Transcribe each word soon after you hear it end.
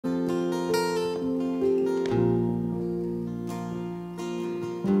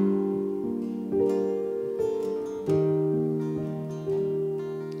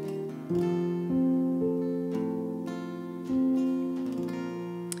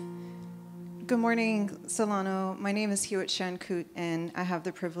Good morning, Solano. My name is Hewitt Shankut, and I have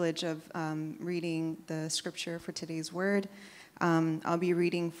the privilege of reading the scripture for today's word. I'll be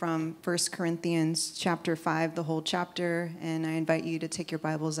reading from 1 Corinthians chapter 5, the whole chapter, and I invite you to take your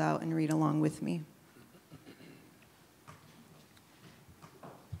Bibles out and read along with me.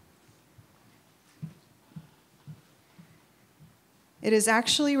 It is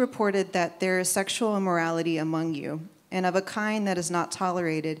actually reported that there is sexual immorality among you, and of a kind that is not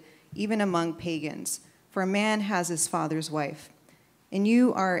tolerated even among pagans, for a man has his father's wife. And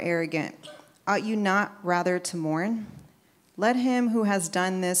you are arrogant. Ought you not rather to mourn? Let him who has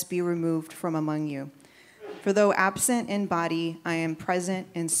done this be removed from among you. For though absent in body, I am present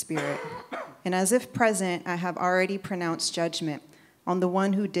in spirit. And as if present, I have already pronounced judgment on the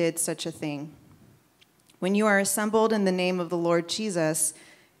one who did such a thing. When you are assembled in the name of the Lord Jesus,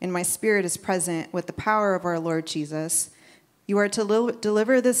 and my spirit is present with the power of our Lord Jesus, you are to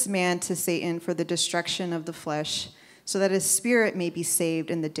deliver this man to Satan for the destruction of the flesh, so that his spirit may be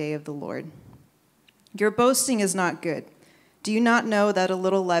saved in the day of the Lord. Your boasting is not good. Do you not know that a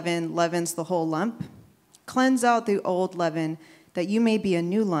little leaven leavens the whole lump? Cleanse out the old leaven, that you may be a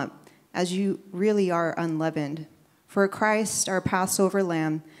new lump, as you really are unleavened. For Christ, our Passover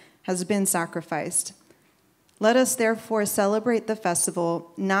lamb, has been sacrificed. Let us therefore celebrate the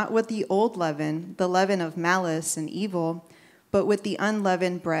festival, not with the old leaven, the leaven of malice and evil, but with the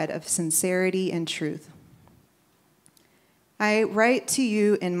unleavened bread of sincerity and truth. I write to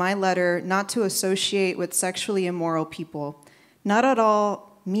you in my letter not to associate with sexually immoral people, not at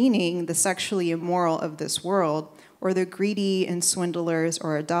all meaning the sexually immoral of this world, or the greedy and swindlers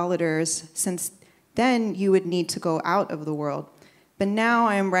or idolaters, since then you would need to go out of the world. But now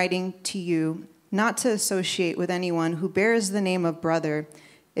I am writing to you not to associate with anyone who bears the name of brother,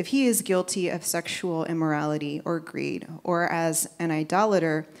 if he is guilty of sexual immorality or greed, or as an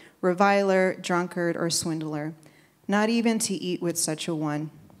idolater, reviler, drunkard, or swindler, not even to eat with such a one.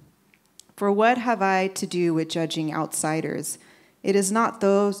 For what have I to do with judging outsiders? Is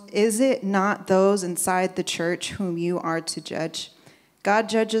it not those inside the church whom you are to judge? God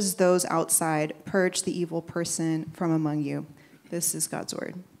judges those outside. Purge the evil person from among you. This is God's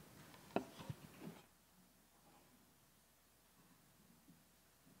word.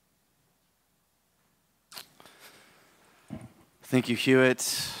 Thank you, Hewitt.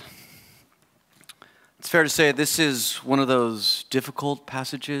 It's fair to say this is one of those difficult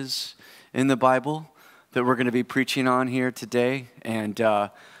passages in the Bible that we're going to be preaching on here today. And I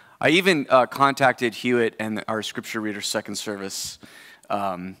even contacted Hewitt and our scripture reader second service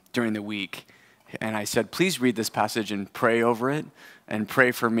during the week. And I said, please read this passage and pray over it and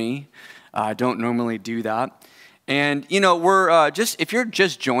pray for me. I don't normally do that. And, you know, we're if you're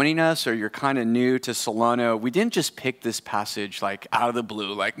just joining us or you're kind of new to Solano, we didn't just pick this passage like out of the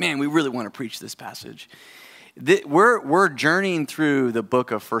blue, like, man, we really want to preach this passage. We're journeying through the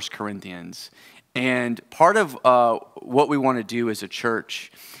book of 1 Corinthians. And part of what we want to do as a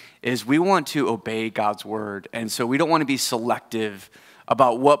church is we want to obey God's word. And so we don't want to be selective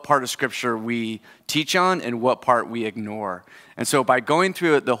about what part of Scripture we teach on and what part we ignore. And so by going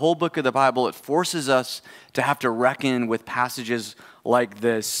through the whole book of the Bible, it forces us to have to reckon with passages like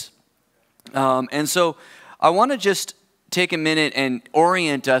this. And so I want to just take a minute and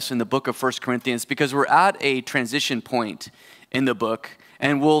orient us in the book of 1 Corinthians because we're at a transition point in the book,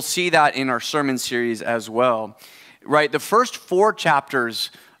 and we'll see that in our sermon series as well. Right, the first 4 chapters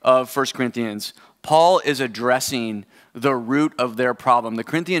of 1 Corinthians, Paul is addressing the root of their problem. The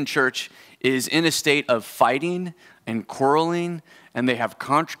Corinthian church is in a state of fighting and quarreling, and they have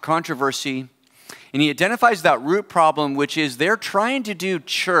controversy. And he identifies that root problem, which is they're trying to do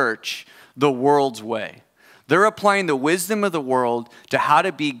church the world's way. They're applying the wisdom of the world to how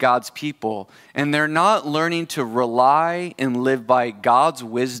to be God's people, and they're not learning to rely and live by God's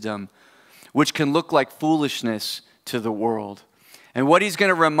wisdom, which can look like foolishness to the world. And what he's going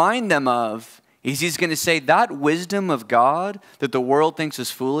to remind them of is he's going to say that wisdom of God that the world thinks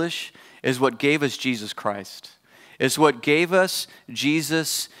is foolish is what gave us Jesus Christ. It's what gave us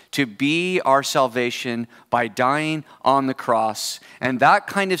Jesus to be our salvation by dying on the cross. And that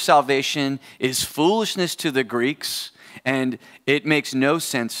kind of salvation is foolishness to the Greeks, and it makes no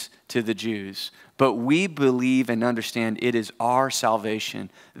sense to the Jews. But we believe and understand it is our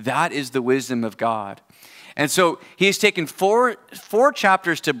salvation. That is the wisdom of God. And so he's taken four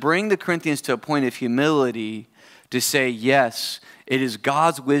chapters to bring the Corinthians to a point of humility to say, yes, it is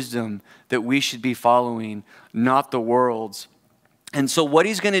God's wisdom that we should be following, not the world's. And so what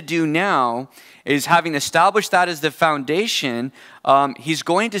he's going to do now is, having established that as the foundation, he's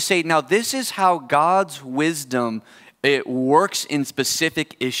going to say, now this is how God's wisdom it works in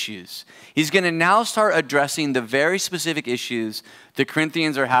specific issues. He's going to now start addressing the very specific issues the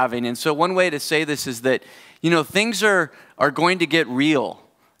Corinthians are having. And so one way to say this is that, things are going to get real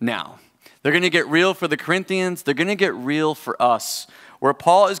now. They're going to get real for the Corinthians. They're going to get real for us, where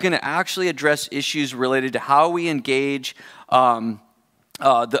Paul is going to actually address issues related to how we engage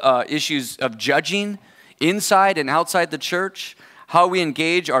the issues of judging inside and outside the church, how we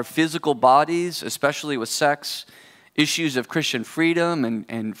engage our physical bodies, especially with sex, issues of Christian freedom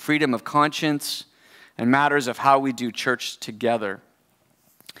and freedom of conscience, and matters of how we do church together.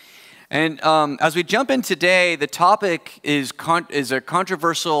 And as we jump in today, the topic is a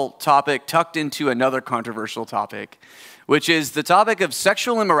controversial topic tucked into another controversial topic, which is the topic of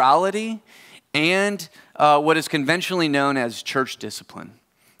sexual immorality and what is conventionally known as church discipline,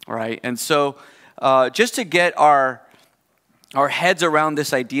 right? And so just to get our heads around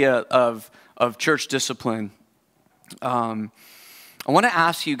this idea of church discipline, I want to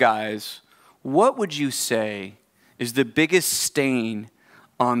ask you guys, what would you say is the biggest stain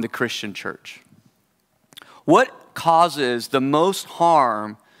on the Christian church? What causes the most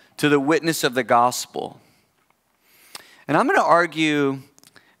harm to the witness of the gospel? And I'm going to argue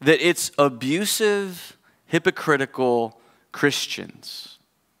that it's abusive, hypocritical Christians,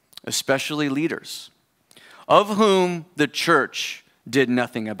 especially leaders, of whom the church did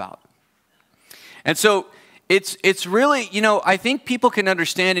nothing about. And so it's really, I think people can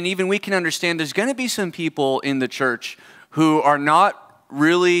understand, and even we can understand, there's going to be some people in the church who are not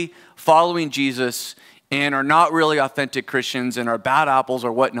really following Jesus and are not really authentic Christians and are bad apples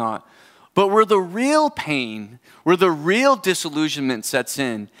or whatnot. But where the real pain, where the real disillusionment sets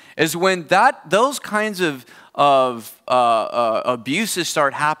in, is when those kinds of abuses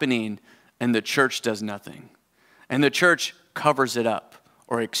start happening and the church does nothing. And the church covers it up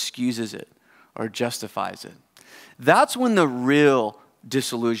or excuses it or justifies it. That's when the real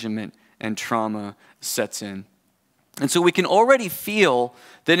disillusionment and trauma sets in. And so we can already feel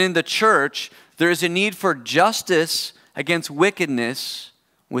that in the church, there is a need for justice against wickedness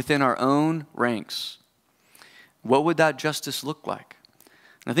within our own ranks. What would that justice look like?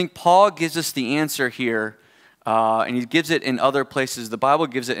 And I think Paul gives us the answer here, and he gives it in other places. The Bible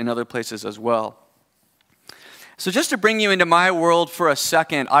gives it in other places as well. So just to bring you into my world for a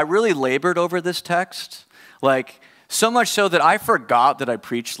second, I really labored over this text, so much so that I forgot that I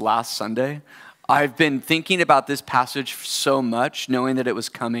preached last Sunday. I've been thinking about this passage so much, knowing that it was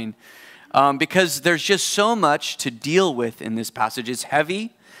coming, because there's just so much to deal with in this passage. It's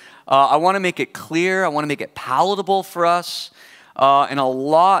heavy. I want to make it clear. I want to make it palatable for us. And a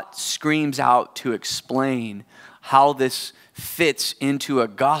lot screams out to explain how this fits into a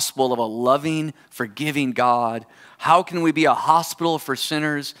gospel of a loving, forgiving God. How can we be a hospital for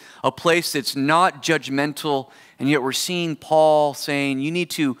sinners, a place that's not judgmental, and yet we're seeing Paul saying you need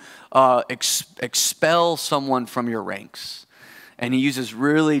to expel someone from your ranks. And he uses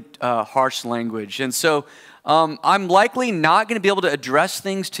really harsh language. And so I'm likely not going to be able to address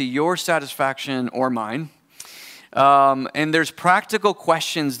things to your satisfaction or mine. And there's practical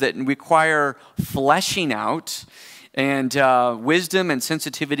questions that require fleshing out and wisdom and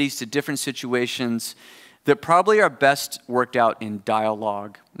sensitivities to different situations that probably are best worked out in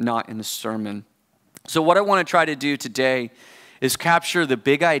dialogue, not in a sermon. So what I want to try to do today is capture the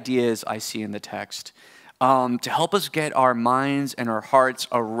big ideas I see in the text to help us get our minds and our hearts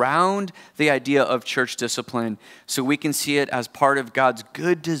around the idea of church discipline so we can see it as part of God's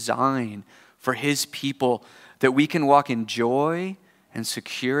good design for his people, that we can walk in joy and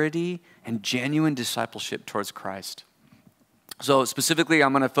security and genuine discipleship towards Christ. So specifically,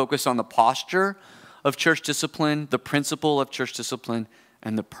 I'm going to focus on the posture of church discipline, the principle of church discipline,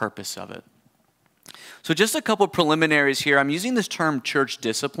 and the purpose of it. So just a couple preliminaries here. I'm using this term church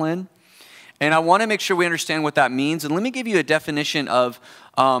discipline, and I want to make sure we understand what that means. And let me give you a definition of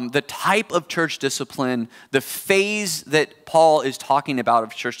the type of church discipline, the phase that Paul is talking about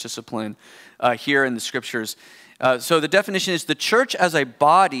of church discipline here in the scriptures. So the definition is the church as a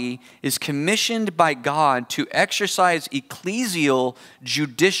body is commissioned by God to exercise ecclesial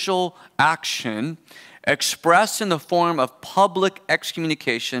judicial action expressed in the form of public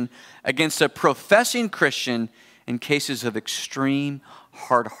excommunication against a professing Christian in cases of extreme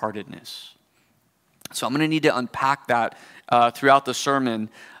hard-heartedness. So I'm going to need to unpack that throughout the sermon.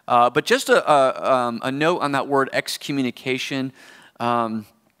 But just a note on that word excommunication. One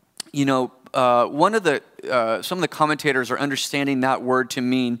of the some of the commentators are understanding that word to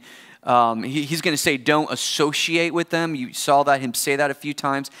mean He's going to say don't associate with them. You saw that him say that a few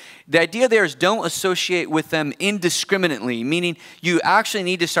times. The idea there is don't associate with them indiscriminately, meaning you actually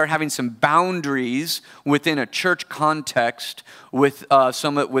need to start having some boundaries within a church context with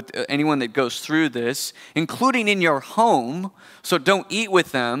anyone that goes through this, including in your home. So don't eat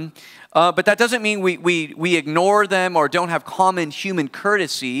with them. But that doesn't mean we ignore them or don't have common human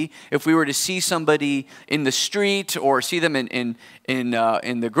courtesy. If we were to see somebody in the street or see them in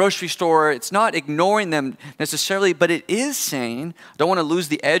the grocery store, it's not ignoring them necessarily, but it is saying, I don't want to lose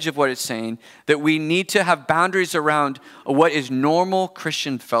the edge of what it's saying, that we need to have boundaries around what is normal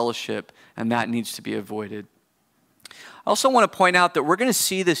Christian fellowship, and that needs to be avoided. I also want to point out that we're going to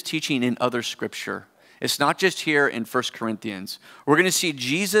see this teaching in other scripture. It's not just here in 1 Corinthians. We're going to see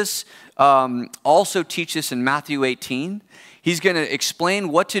Jesus also teach this in Matthew 18. He's going to explain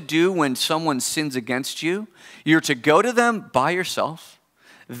what to do when someone sins against you. You're to go to them by yourself,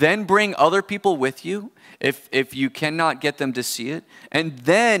 then bring other people with you if you cannot get them to see it. And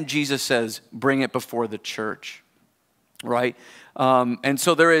then Jesus says, bring it before the church, right? And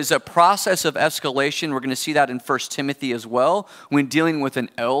so there is a process of escalation. We're going to see that in 1 Timothy as well. When dealing with an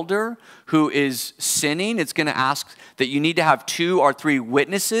elder who is sinning, it's going to ask that you need to have 2 or 3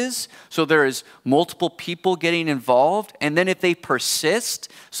 witnesses. So there is multiple people getting involved. And then if they persist,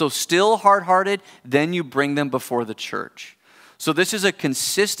 so still hard-hearted, then you bring them before the church. So this is a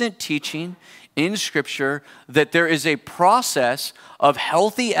consistent teaching in Scripture that there is a process of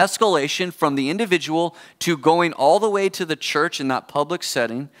healthy escalation from the individual to going all the way to the church in that public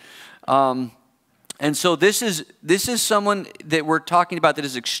setting. And so this is someone that we're talking about that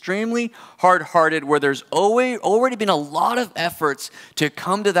is extremely hard-hearted, where there's already been a lot of efforts to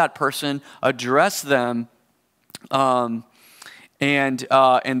come to that person, address them, and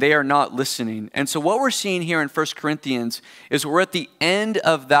they are not listening. And so what we're seeing here in 1 Corinthians is we're at the end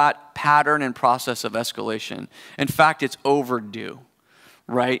of that pattern and process of escalation. In fact, it's overdue,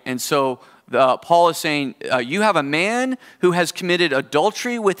 right? And so Paul is saying, you have a man who has committed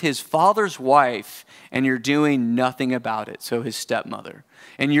adultery with his father's wife, and you're doing nothing about it. So his stepmother.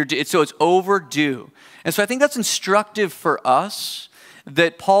 And so it's overdue. And so I think that's instructive for us,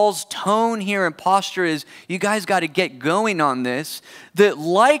 that Paul's tone here and posture is, you guys got to get going on this. That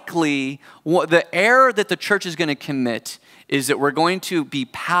likely the error that the church is going to commit is that we're going to be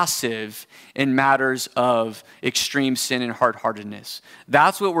passive in matters of extreme sin and hard-heartedness.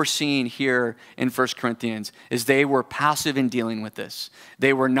 That's what we're seeing here in 1 Corinthians, is they were passive in dealing with this.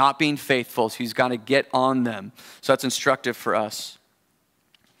 They were not being faithful, so he's got to get on them. So that's instructive for us.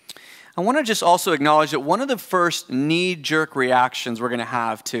 I want to just also acknowledge that one of the first knee-jerk reactions we're going to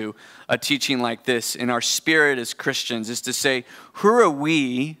have to a teaching like this in our spirit as Christians is to say, who are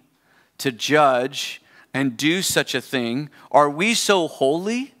we to judge and do such a thing? Are we so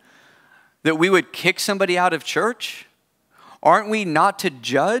holy that we would kick somebody out of church? Aren't we not to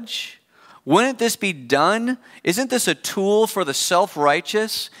judge? Wouldn't this be done? Isn't this a tool for the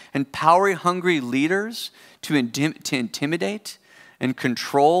self-righteous and power-hungry leaders to intimidate and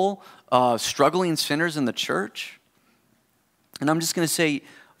control struggling sinners in the church? And I'm just going to say,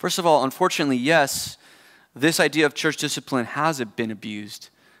 first of all, unfortunately, yes, this idea of church discipline has been abused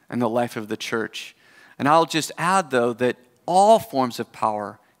in the life of the church. And I'll just add, though, that all forms of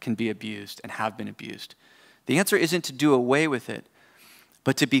power can be abused and have been abused. The answer isn't to do away with it,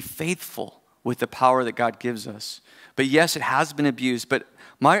 but to be faithful with the power that God gives us. But yes, it has been abused. But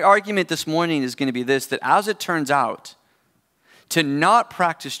my argument this morning is going to be this, that as it turns out, to not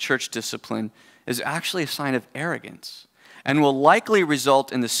practice church discipline is actually a sign of arrogance and will likely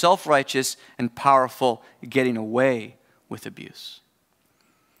result in the self-righteous and powerful getting away with abuse.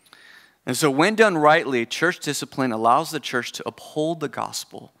 And so when done rightly, church discipline allows the church to uphold the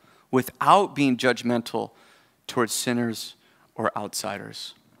gospel without being judgmental towards sinners or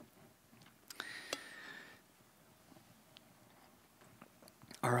outsiders.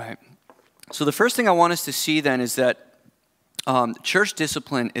 All right. So the first thing I want us to see then is that church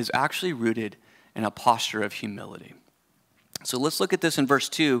discipline is actually rooted in a posture of humility. So let's look at this in verse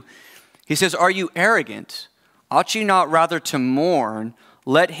 2. He says, "Are you arrogant? Ought you not rather to mourn?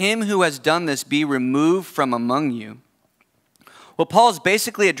 Let him who has done this be removed from among you." What Paul is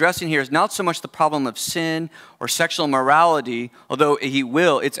basically addressing here is not so much the problem of sin or sexual immorality, although he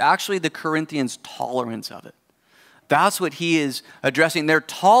will. It's actually the Corinthians' tolerance of it. That's what he is addressing. Their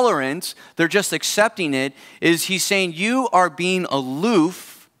tolerance, they're just accepting it, is he's saying you are being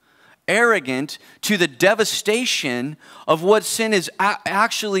aloof, arrogant to the devastation of what sin is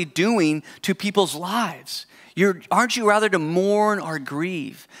actually doing to people's lives. Aren't you rather to mourn or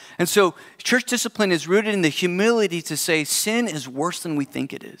grieve? And so church discipline is rooted in the humility to say sin is worse than we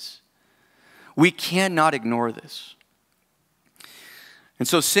think it is. We cannot ignore this. And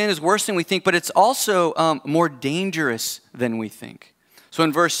so sin is worse than we think, but it's also more dangerous than we think. So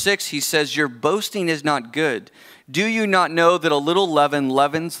in verse 6, he says, your boasting is not good. Do you not know that a little leaven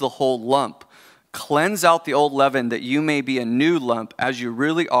leavens the whole lump? Cleanse out the old leaven that you may be a new lump as you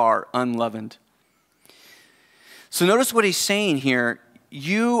really are unleavened. So notice what he's saying here.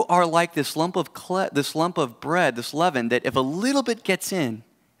 You are like this lump of bread, this leaven, that if a little bit gets in,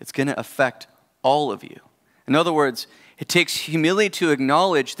 it's going to affect all of you. In other words, it takes humility to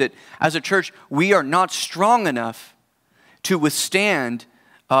acknowledge that as a church, we are not strong enough to withstand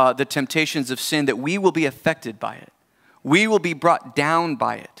the temptations of sin, that we will be affected by it. We will be brought down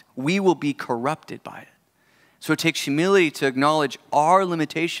by it. We will be corrupted by it. So it takes humility to acknowledge our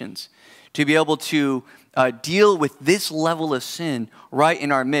limitations, to be able to deal with this level of sin right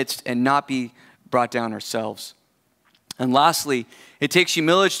in our midst and not be brought down ourselves. And lastly, it takes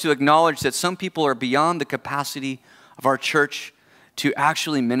humility to acknowledge that some people are beyond the capacity of our church to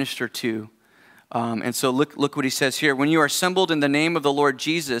actually minister to. And so look what he says here. When you are assembled in the name of the Lord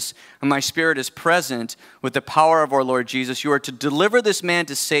Jesus, and my spirit is present with the power of our Lord Jesus, you are to deliver this man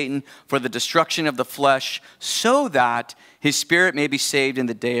to Satan for the destruction of the flesh, so that his spirit may be saved in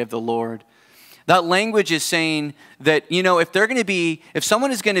the day of the Lord. That language is saying that, if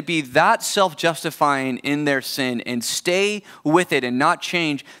someone is going to be that self-justifying in their sin and stay with it and not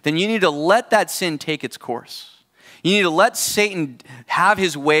change, then you need to let that sin take its course. You need to let Satan have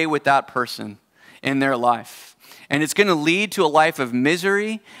his way with that person in their life. And it's going to lead to a life of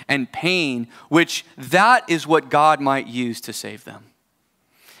misery and pain, which that is what God might use to save them.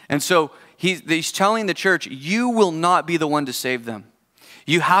 And so he's telling the church, you will not be the one to save them.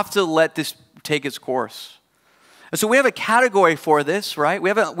 You have to let this take its course. And so we have a category for this, right? We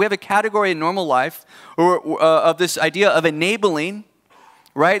have a category in normal life of this idea of enabling,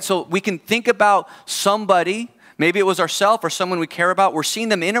 right? So we can think about somebody. Maybe it was ourselves or someone we care about. We're seeing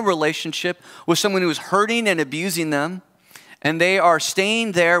them in a relationship with someone who is hurting and abusing them, and they are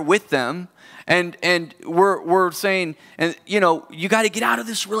staying there with them. And we're saying, you got to get out of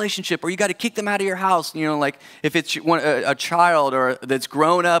this relationship, or you got to kick them out of your house. Like if it's a child or that's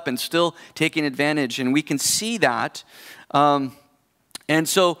grown up and still taking advantage, and we can see that. And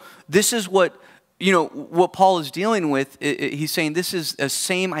so this is what Paul is dealing with. He's saying this is the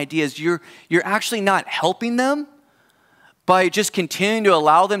same idea as you're actually not helping them by just continuing to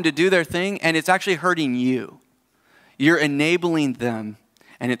allow them to do their thing, and it's actually hurting you. You're enabling them,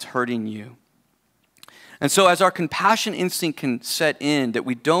 and it's hurting you. And so as our compassion instinct can set in, that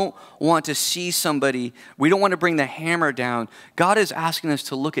we don't want to see somebody, we don't want to bring the hammer down, God is asking us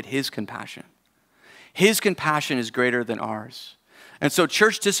to look at his compassion. His compassion is greater than ours. And so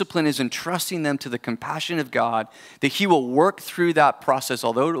church discipline is entrusting them to the compassion of God, that he will work through that process,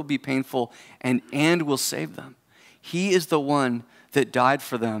 although it will be painful, and will save them. He is the one that died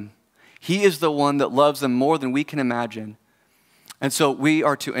for them. He is the one that loves them more than we can imagine. And so we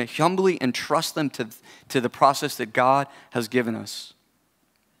are to humbly entrust them to the process that God has given us.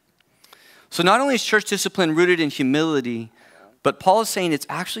 So not only is church discipline rooted in humility, but Paul is saying it's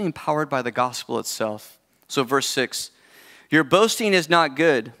actually empowered by the gospel itself. So verse 6, your boasting is not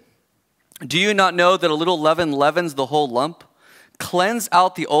good. Do you not know that a little leaven leavens the whole lump? Cleanse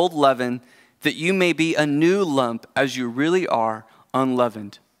out the old leaven, that you may be a new lump as you really are,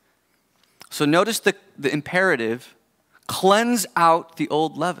 unleavened. So notice the imperative. Cleanse out the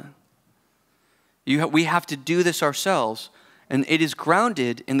old leaven. We have to do this ourselves, and it is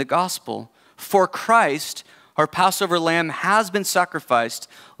grounded in the gospel. For Christ, our Passover lamb, has been sacrificed.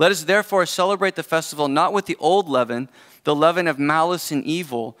 Let us therefore celebrate the festival not with the old leaven, the leaven of malice and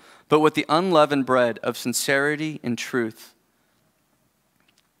evil, but with the unleavened bread of sincerity and truth.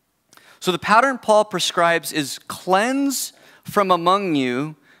 So the pattern Paul prescribes is cleanse from among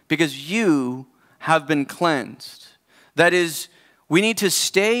you, because you have been cleansed. That is, we need to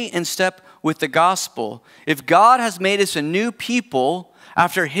stay in step with the gospel. If God has made us a new people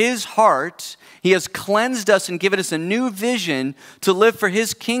after his heart, he has cleansed us and given us a new vision to live for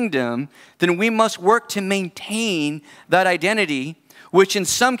his kingdom, then we must work to maintain that identity, which in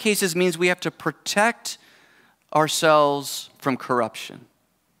some cases means we have to protect ourselves from corruption.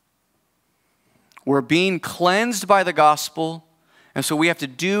 We're being cleansed by the gospel, and so we have to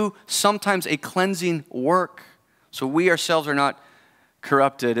do sometimes a cleansing work so we ourselves are not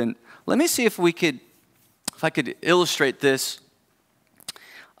corrupted. And let me see if I could illustrate this.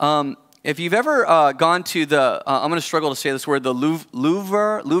 If you've ever gone to the, I'm going to struggle to say this word, the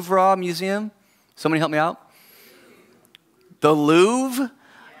Louvre Museum. Somebody help me out. The Louvre?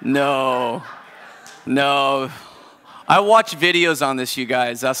 No. I watch videos on this, you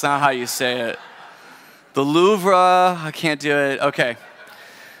guys. That's not how you say it. The Louvre, I can't do it. Okay.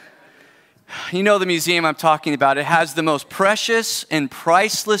 You know the museum I'm talking about. It has the most precious and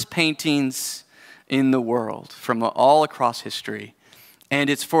priceless paintings in the world from all across history. And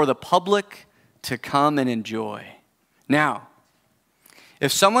it's for the public to come and enjoy. Now,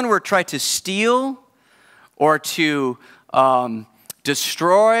 if someone were to try to steal or to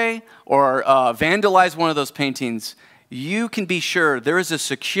destroy or vandalize one of those paintings, you can be sure there is a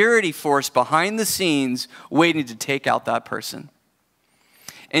security force behind the scenes waiting to take out that person.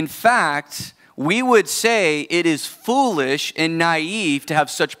 In fact, we would say it is foolish and naive to have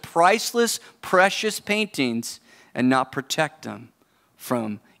such priceless, precious paintings and not protect them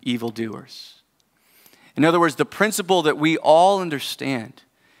from evildoers. In other words, the principle that we all understand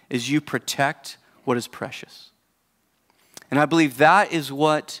is you protect what is precious. And I believe that is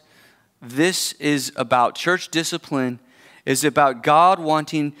what this is about. Church discipline is about God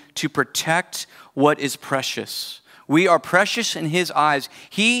wanting to protect what is precious. We are precious in His eyes.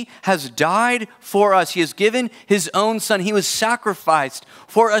 He has died for us. He has given His own Son. He was sacrificed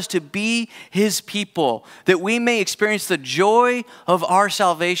for us to be His people, that we may experience the joy of our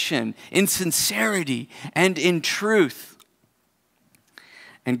salvation in sincerity and in truth.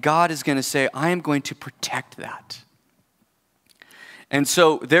 And God is going to say, I am going to protect that. And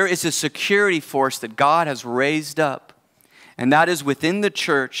so there is a security force that God has raised up. And that is within the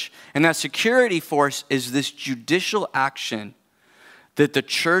church. And that security force is this judicial action that the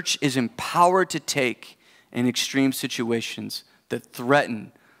church is empowered to take in extreme situations that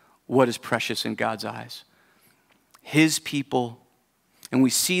threaten what is precious in God's eyes. His people. And we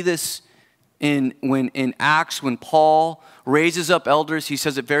see this in Acts when Paul raises up elders. He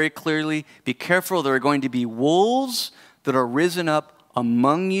says it very clearly. Be careful, there are going to be wolves that are risen up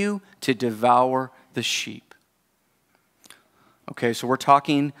among you to devour the sheep. Okay, so we're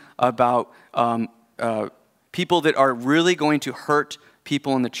talking about people that are really going to hurt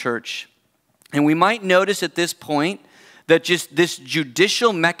people in the church. And we might notice at this point that just this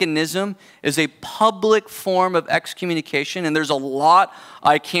judicial mechanism is a public form of excommunication. And there's a lot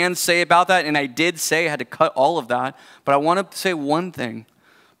I can say about that. And I did say I had to cut all of that. But I want to say one thing.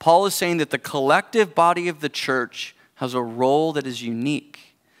 Paul is saying that the collective body of the church has a role that is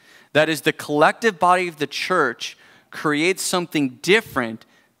unique. That is, the collective body of the church creates something different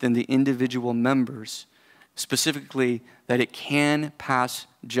than the individual members, specifically that it can pass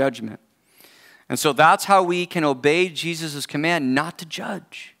judgment. And so that's how we can obey Jesus' command not to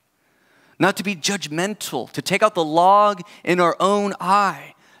judge, not to be judgmental, to take out the log in our own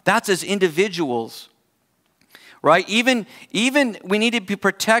eye. That's as individuals, right? Even we need to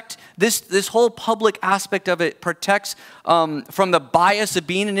protect this whole public aspect of it protects from the bias of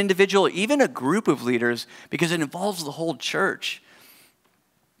being an individual, even a group of leaders, because it involves the whole church.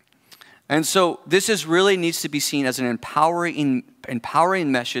 And so this really needs to be seen as an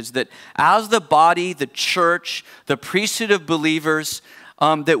empowering message that as the body, the church, the priesthood of believers,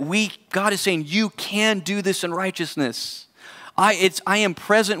 that God is saying, you can do this in righteousness. I am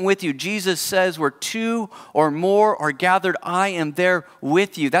present with you. Jesus says where two or more are gathered, I am there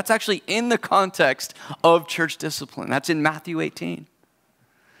with you. That's actually in the context of church discipline. That's in Matthew 18.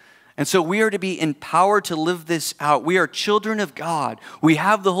 And so we are to be empowered to live this out. We are children of God. We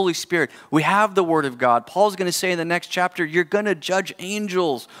have the Holy Spirit. We have the Word of God. Paul's going to say in the next chapter, you're going to judge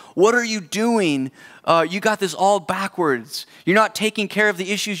angels. What are you doing? You got this all backwards. You're not taking care of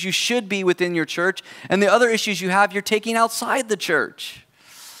the issues you should be within your church. And the other issues you have, you're taking outside the church.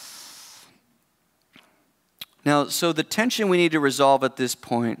 Now, so the tension we need to resolve at this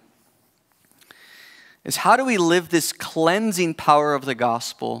point is how do we live this cleansing power of the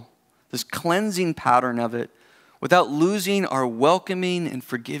gospel, this cleansing pattern of it, without losing our welcoming and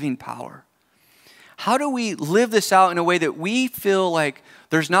forgiving power? How do we live this out in a way that we feel like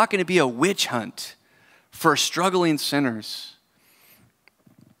there's not going to be a witch hunt for struggling sinners?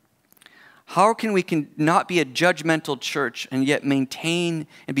 How can we not be a judgmental church and yet maintain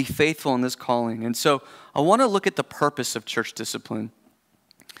and be faithful in this calling? And so I want to look at the purpose of church discipline.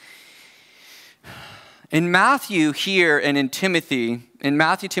 In Matthew here and in Timothy, and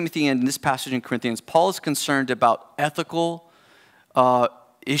in this passage in Corinthians, Paul is concerned about ethical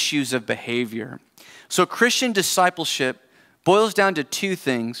issues of behavior. So Christian discipleship boils down to two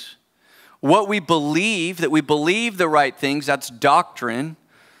things. What we believe, that we believe the right things, that's doctrine,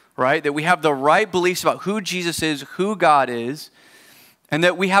 right? That we have the right beliefs about who Jesus is, who God is, and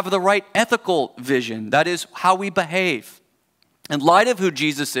that we have the right ethical vision, that is how we behave. In light of who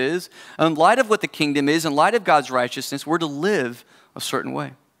Jesus is, in light of what the kingdom is, in light of God's righteousness, we're to live a certain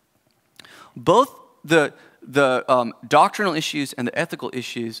way. Both the the doctrinal issues and the ethical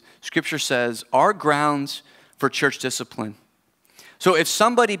issues, Scripture says, are grounds for church discipline. So if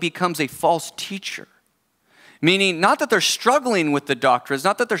somebody becomes a false teacher, meaning not that they're struggling with the doctrines,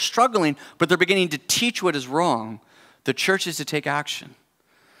 not that they're struggling, but they're beginning to teach what is wrong, the church is to take action.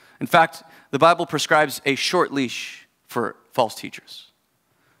 In fact, the Bible prescribes a short leash for false teachers.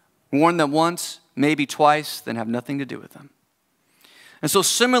 Warn them once, maybe twice, then have nothing to do with them. And so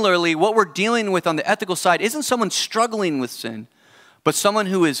similarly, what we're dealing with on the ethical side isn't someone struggling with sin, but someone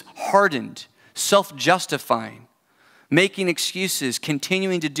who is hardened, self-justifying, making excuses,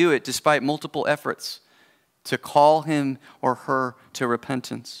 continuing to do it despite multiple efforts to call him or her to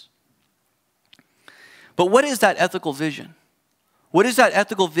repentance. But what is that ethical vision? What is that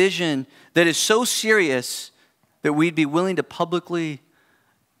ethical vision that is so serious that we'd be willing to publicly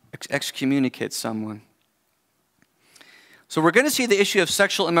excommunicate someone? So we're going to see the issue of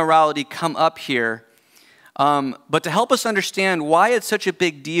sexual immorality come up here. But to help us understand why it's such a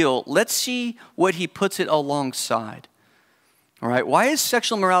big deal, let's see what he puts it alongside. All right, why is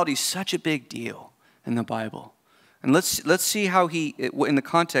sexual immorality such a big deal in the Bible? And let's see how in the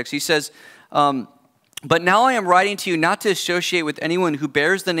context, he says, but now I am writing to you not to associate with anyone who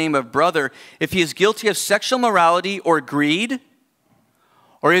bears the name of brother if he is guilty of sexual immorality or greed,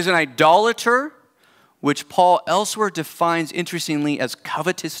 or is an idolater, which Paul elsewhere defines interestingly as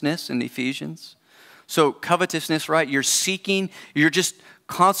covetousness in Ephesians. So covetousness, right? You're just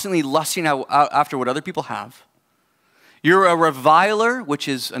constantly lusting after what other people have. You're a reviler, which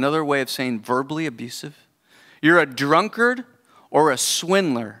is another way of saying verbally abusive. You're a drunkard or a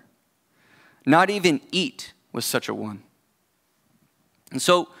swindler. Not even eat with such a one. And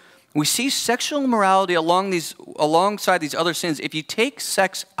so we see sexual immorality alongside these other sins. If you take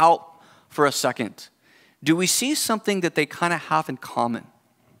sex out for a second, do we see something that they kind of have in common?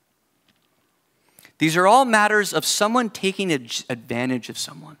 These are all matters of someone taking advantage of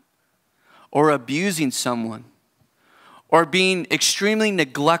someone, or abusing someone, or being extremely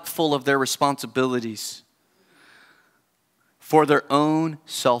neglectful of their responsibilities for their own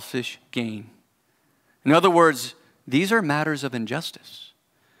selfish gain. In other words, these are matters of injustice.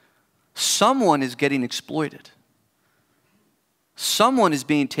 Someone is getting exploited. Someone is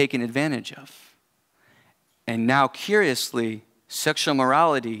being taken advantage of. And now, curiously, sexual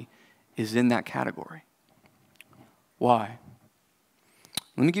immorality is in that category. Why?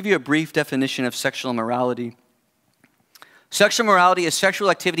 Let me give you a brief definition of sexual immorality. Sexual immorality is sexual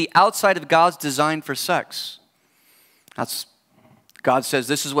activity outside of God's design for sex. God says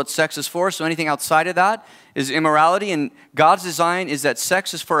this is what sex is for, so anything outside of that is immorality. And God's design is that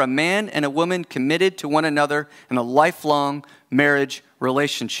sex is for a man and a woman committed to one another in a lifelong marriage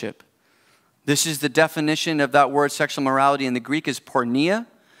relationship. This is the definition of that word sexual immorality in the Greek is porneia.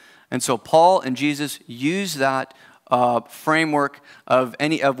 And so Paul and Jesus use that framework of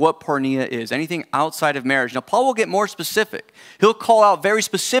what porneia is, anything outside of marriage. Now, Paul will get more specific. He'll call out very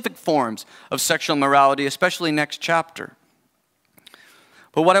specific forms of sexual immorality, especially next chapter.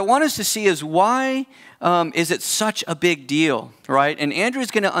 But what I want us to see is why is it such a big deal, right? And Andrew's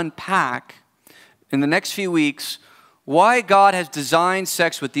going to unpack in the next few weeks why God has designed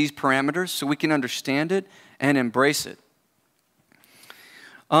sex with these parameters so we can understand it and embrace it.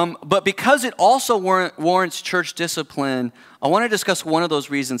 But because it also warrants church discipline, I want to discuss one of those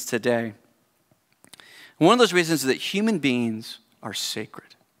reasons today. One of those reasons is that human beings are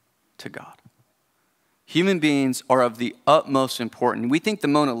sacred to God. Human beings are of the utmost importance. We think the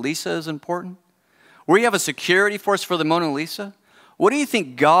Mona Lisa is important. We have a security force for the Mona Lisa. What do you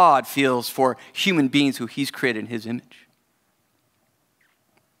think God feels for human beings who he's created in his image?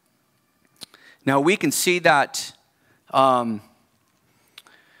 Now we can see that,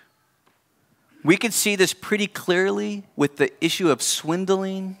 we can see this pretty clearly with the issue of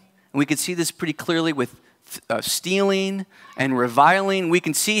swindling. And we can see this pretty clearly with stealing and reviling. We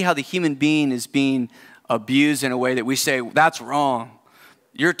can see how the human being is being abused in a way that we say, that's wrong.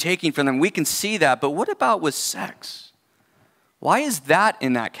 You're taking from them. We can see that. But what about with sex? Why is that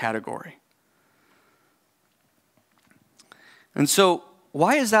in that category? And so,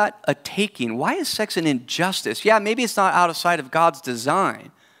 why is that a taking? Why is sex an injustice? Yeah, maybe it's not outside of God's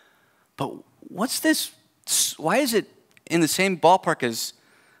design. But what's this? Why is it in the same ballpark as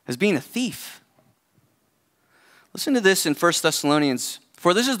being a thief? Listen to this in 1 Thessalonians.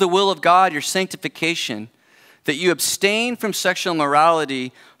 For this is the will of God, your sanctification, that you abstain from sexual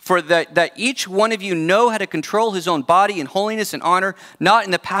immorality, for that each one of you know how to control his own body in holiness and honor, not in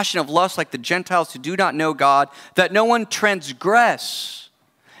the passion of lust like the Gentiles who do not know God, that no one transgress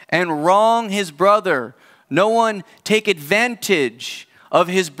and wrong his brother, no one take advantage of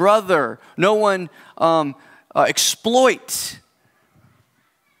his brother, no one exploit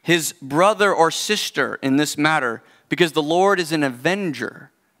his brother or sister in this matter, because the Lord is an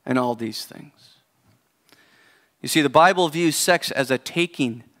avenger in all these things. You see, the Bible views sex as a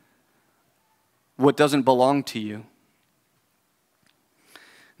taking what doesn't belong to you.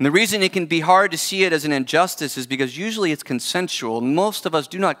 And the reason it can be hard to see it as an injustice is because usually it's consensual. Most of us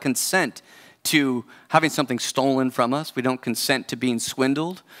do not consent to having something stolen from us. We don't consent to being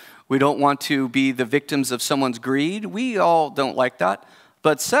swindled. We don't want to be the victims of someone's greed. We all don't like that.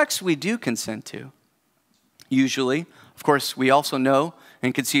 But sex we do consent to, usually. Of course, we also know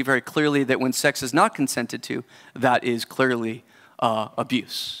and can see very clearly that when sex is not consented to, that is clearly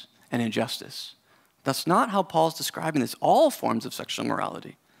abuse and injustice. That's not how Paul's describing this. All forms of sexual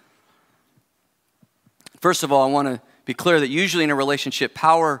immorality. First of all, I want to be clear that usually in a relationship,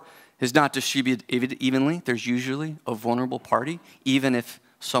 power is not distributed evenly. There's usually a vulnerable party, even if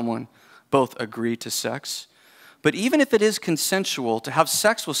someone both agree to sex. But even if it is consensual to have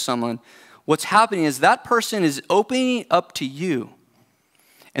sex with someone, what's happening is that person is opening up to you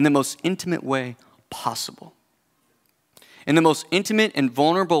in the most intimate way possible. In the most intimate and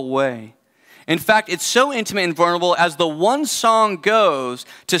vulnerable way. In fact, it's so intimate and vulnerable, as the one song goes,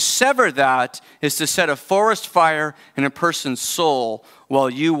 to sever that is to set a forest fire in a person's soul while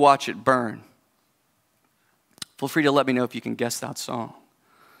you watch it burn. Feel free to let me know if you can guess that song.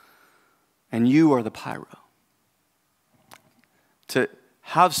 And you are the pyro. To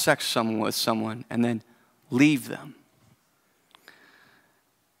have sex with someone and then leave them.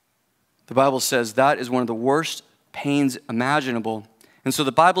 The Bible says that is one of the worst pains imaginable. And so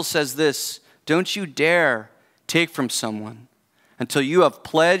the Bible says this: don't you dare take from someone until you have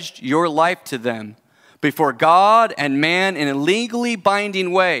pledged your life to them before God and man in a legally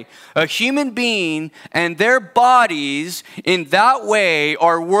binding way. A human being and their bodies in that way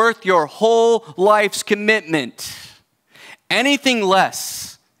are worth your whole life's commitment. Anything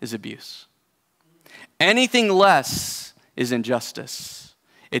less is abuse. Anything less is injustice.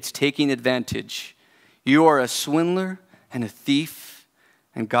 It's taking advantage. You are a swindler and a thief,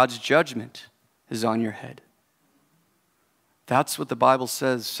 and God's judgment is on your head. That's what the Bible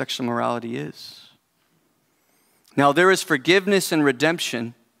says sexual morality is. Now, there is forgiveness and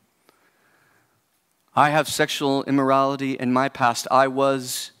redemption. I have sexual immorality in my past. I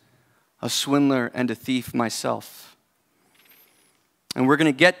was a swindler and a thief myself. And we're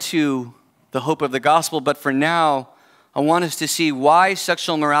going to get to the hope of the gospel, but for now, I want us to see why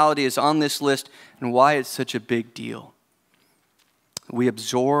sexual immorality is on this list and why it's such a big deal. We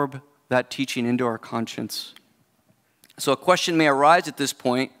absorb that teaching into our conscience. So a question may arise at this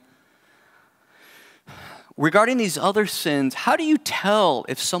point. Regarding these other sins, how do you tell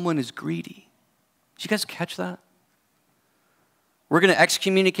if someone is greedy? Did you guys catch that? We're going to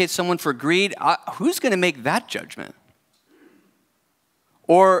excommunicate someone for greed. Who's going to make that judgment?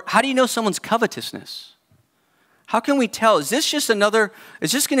 Or how do you know someone's covetousness? How can we tell? Is this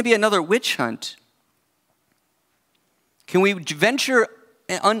going to be another witch hunt? Can we venture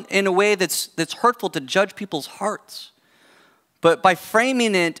in a way that's hurtful to judge people's hearts? But by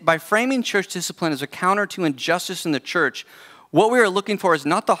framing church discipline as a counter to injustice in the church, what we are looking for is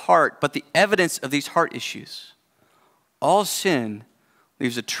not the heart, but the evidence of these heart issues. All sin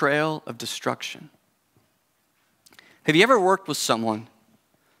leaves a trail of destruction. Have you ever worked with someone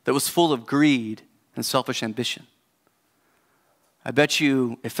that was full of greed and selfish ambition? I bet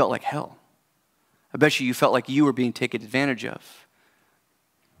you it felt like hell. I bet you felt like you were being taken advantage of.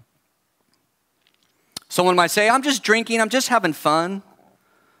 Someone might say, I'm just drinking, I'm just having fun.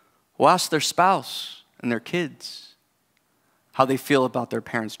 Well, ask their spouse and their kids how they feel about their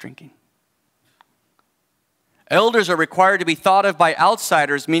parents drinking. Elders are required to be thought of by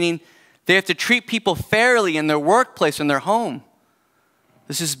outsiders, meaning they have to treat people fairly in their workplace, in their home.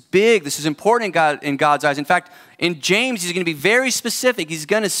 This is big. This is important in God's eyes. In fact, in James, he's going to be very specific. He's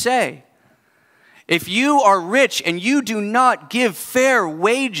going to say, if you are rich and you do not give fair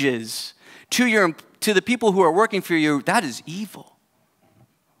wages to the people who are working for you, that is evil.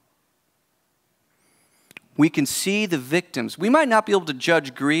 We can see the victims. We might not be able to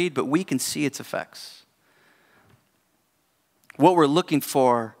judge greed, but we can see its effects. What we're looking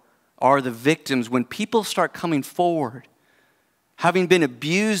for are the victims. When people start coming forward, having been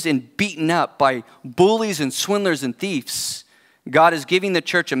abused and beaten up by bullies and swindlers and thieves, God is giving the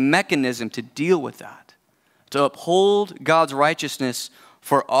church a mechanism to deal with that, to uphold God's righteousness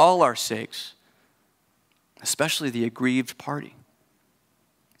for all our sakes, especially the aggrieved party.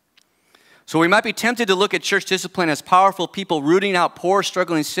 So we might be tempted to look at church discipline as powerful people rooting out poor,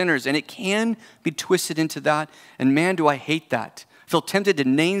 struggling sinners, and it can be twisted into that. And man, do I hate that. feel tempted to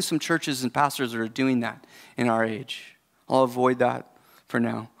name some churches and pastors that are doing that in our age. I'll avoid that for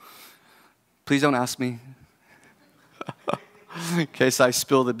now. Please don't ask me in case I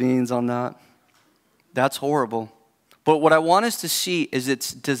spill the beans on that. That's horrible. But what I want us to see is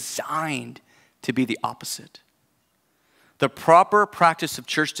it's designed to be the opposite. The proper practice of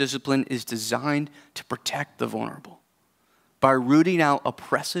church discipline is designed to protect the vulnerable by rooting out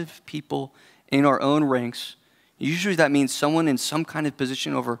oppressive people in our own ranks. Usually that means someone in some kind of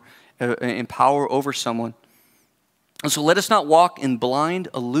position in power over someone. And so let us not walk in blind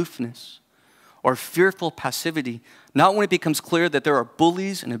aloofness or fearful passivity, not when it becomes clear that there are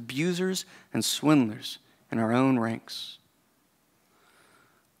bullies and abusers and swindlers in our own ranks.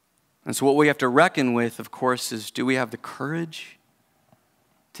 And so what we have to reckon with, of course, is do we have the courage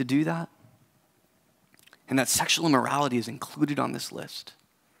to do that? And that sexual immorality is included on this list.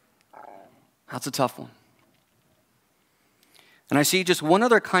 That's a tough one. And I see just one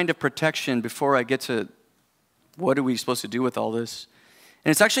other kind of protection before I get to what are we supposed to do with all this. And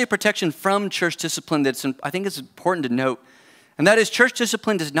it's actually a protection from church discipline that's, I think it's important to note. And that is church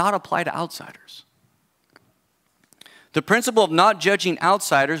discipline does not apply to outsiders. The principle of not judging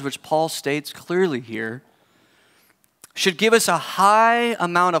outsiders, which Paul states clearly here, should give us a high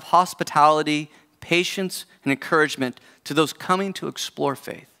amount of hospitality, patience, and encouragement to those coming to explore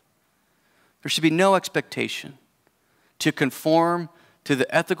faith. There should be no expectation to conform to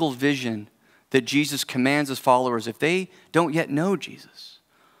the ethical vision that Jesus commands his followers if they don't yet know Jesus.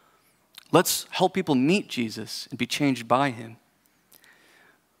 Let's help people meet Jesus and be changed by him.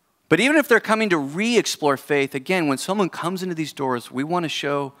 But even if they're coming to re-explore faith, again, when someone comes into these doors, we want to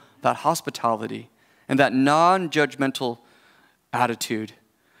show that hospitality and that non-judgmental attitude.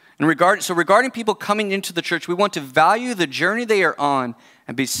 And regarding people coming into the church, we want to value the journey they are on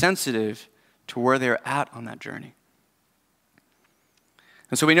and be sensitive to where they're at on that journey.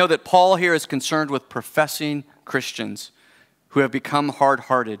 And so we know that Paul here is concerned with professing Christians who have become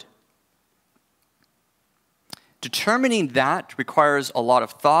hard-hearted. Determining that requires a lot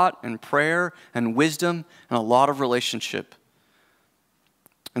of thought and prayer and wisdom and a lot of relationship.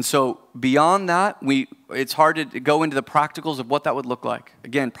 And so beyond that, it's hard to go into the practicals of what that would look like.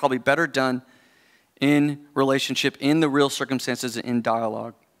 Again, probably better done in relationship, in the real circumstances, in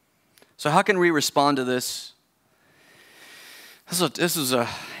dialogue. So how can we respond to this? This is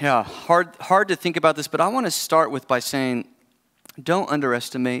hard to think about this, but I want to start by saying, don't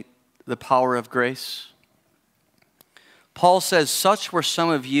underestimate the power of grace. Paul says, such were some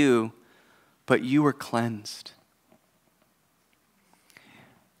of you, but you were cleansed.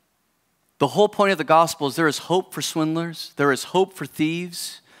 The whole point of the gospel is there is hope for swindlers. There is hope for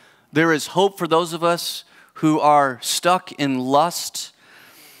thieves. There is hope for those of us who are stuck in lust.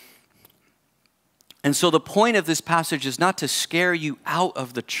 And so the point of this passage is not to scare you out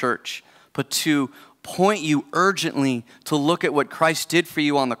of the church, but to point you urgently to look at what Christ did for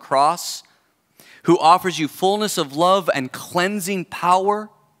you on the cross, who offers you fullness of love and cleansing power.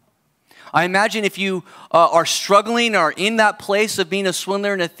 I imagine if you are struggling or in that place of being a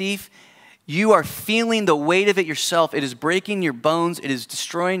swindler and a thief, you are feeling the weight of it yourself. It is breaking your bones. It is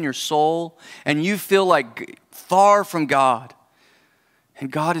destroying your soul. And you feel like far from God.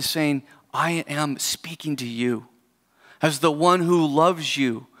 And God is saying, I am speaking to you as the one who loves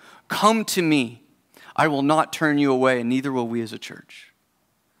you. Come to me. I will not turn you away, and neither will we as a church.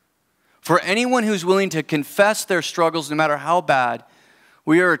 For anyone who's willing to confess their struggles, no matter how bad,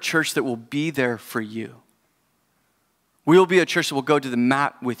 we are a church that will be there for you. We will be a church that will go to the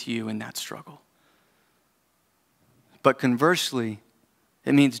mat with you in that struggle. But conversely,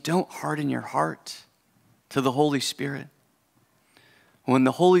 it means don't harden your heart to the Holy Spirit. When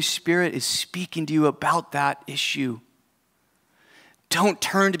the Holy Spirit is speaking to you about that issue, don't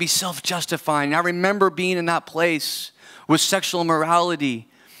turn to be self-justifying. I remember being in that place with sexual immorality,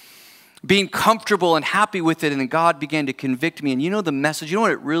 being comfortable and happy with it, and then God began to convict me. And you know the message, you know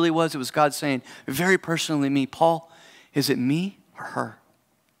what it really was? It was God saying, very personally me, Paul, is it me or her?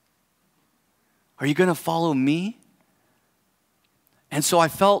 Are you going to follow me? And so I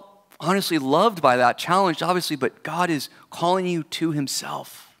felt honestly loved by that, challenged obviously, but God is calling you to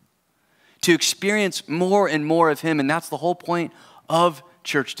himself, to experience more and more of him. And that's the whole point of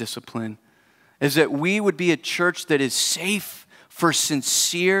church discipline, is that we would be a church that is safe for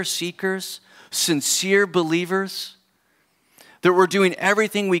sincere seekers, sincere believers, that we're doing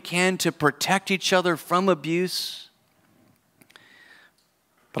everything we can to protect each other from abuse.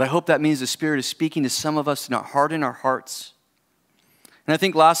 But I hope that means the Spirit is speaking to some of us to not harden our hearts. And I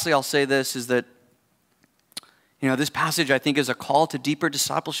think lastly, I'll say this, is that, this passage I think is a call to deeper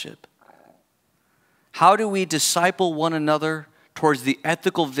discipleship. How do we disciple one another towards the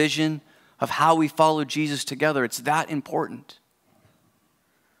ethical vision of how we follow Jesus together. It's that important.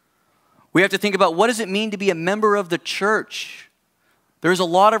 We have to think about, what does it mean to be a member of the church? There's a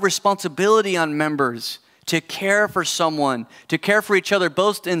lot of responsibility on members to care for someone, to care for each other,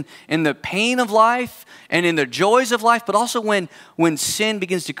 both in the pain of life and in the joys of life, but also when sin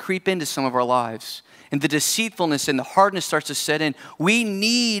begins to creep into some of our lives and the deceitfulness and the hardness starts to set in. We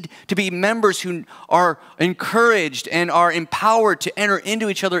need to be members who are encouraged and are empowered to enter into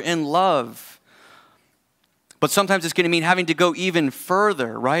each other in love. But sometimes it's going to mean having to go even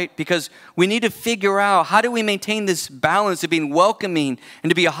further, right? Because we need to figure out, how do we maintain this balance of being welcoming and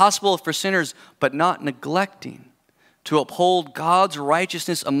to be a hospital for sinners, but not neglecting to uphold God's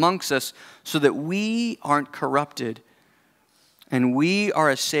righteousness amongst us so that we aren't corrupted and we are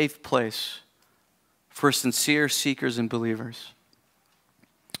a safe place for sincere seekers and believers.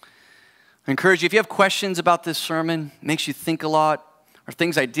 I encourage you, if you have questions about this sermon, makes you think a lot, or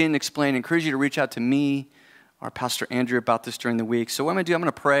things I didn't explain, I encourage you to reach out to me or Pastor Andrew about this during the week. So what I'm going to do, I'm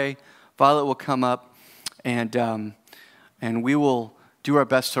going to pray. Violet will come up, and we will do our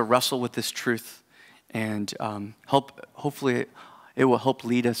best to wrestle with this truth and hopefully it will help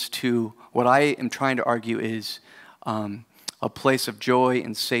lead us to what I am trying to argue is a place of joy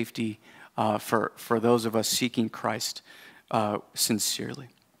and safety for those of us seeking Christ sincerely.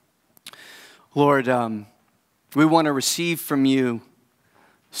 Lord, we want to receive from you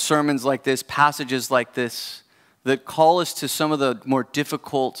sermons like this, passages like this, that call us to some of the more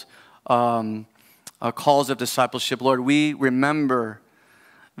difficult calls of discipleship. Lord, we remember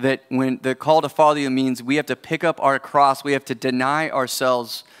that when the call to follow you means we have to pick up our cross, we have to deny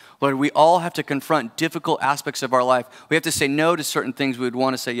ourselves. Lord, we all have to confront difficult aspects of our life. We have to say no to certain things we would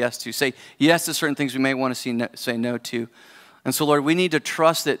want to say yes to, say yes to certain things we may want to say no to. And so, Lord, we need to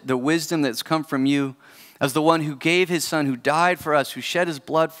trust that the wisdom that's come from you, as the one who gave his son, who died for us, who shed his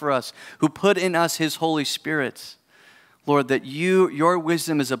blood for us, who put in us his Holy Spirit, Lord, that your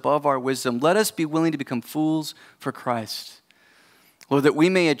wisdom is above our wisdom. Let us be willing to become fools for Christ. Lord, that we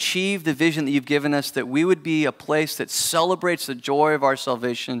may achieve the vision that you've given us, that we would be a place that celebrates the joy of our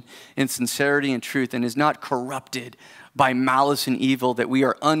salvation in sincerity and truth and is not corrupted by malice and evil that we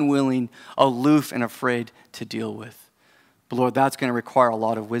are unwilling, aloof, and afraid to deal with. But Lord, that's going to require a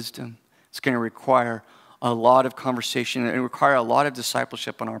lot of wisdom. It's going to require a lot of conversation and require a lot of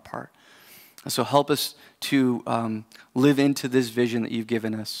discipleship on our part. And so help us to live into this vision that you've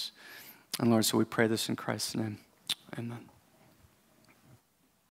given us. And Lord, so we pray this in Christ's name. Amen.